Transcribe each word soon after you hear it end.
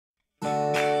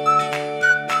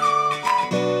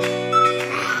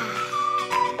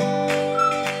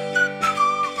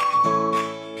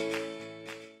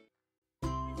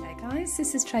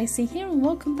this is Tracey here and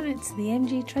welcome back to the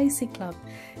MGTracey Club.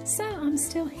 So I'm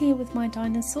still here with my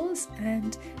dinosaurs,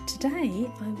 and today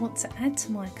I want to add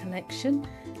to my collection,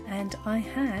 and I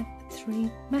have 3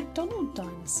 McDonald's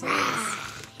dinosaurs.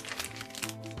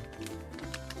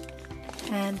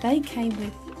 And they came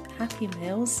with Happy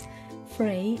Meals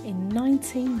free in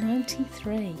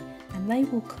 1993, and they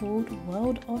were called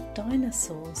World of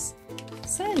Dinosaurs.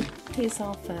 So here's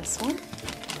our first one.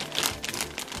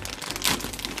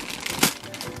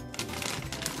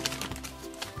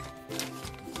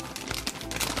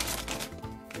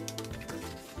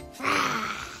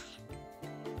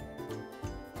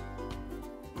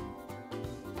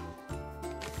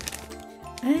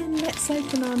 And let's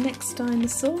open our next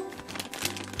dinosaur.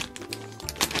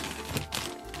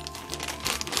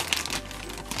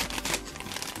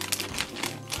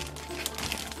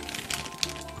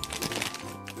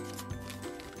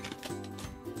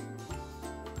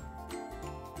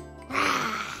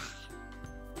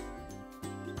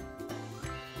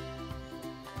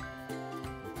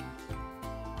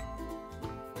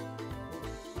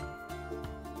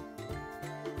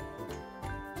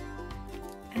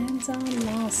 And our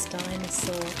last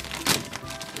dinosaur.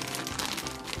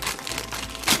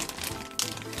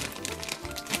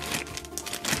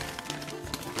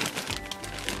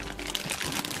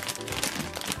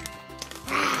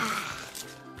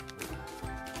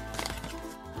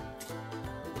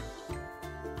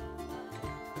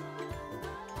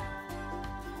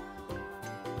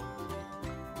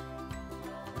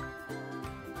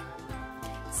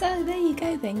 So there you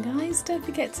go then guys, don't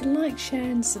forget to like, share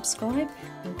and subscribe,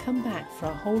 and come back for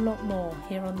a whole lot more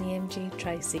here on the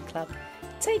MGTracey Club.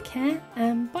 Take care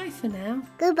and bye for now.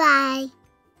 Goodbye.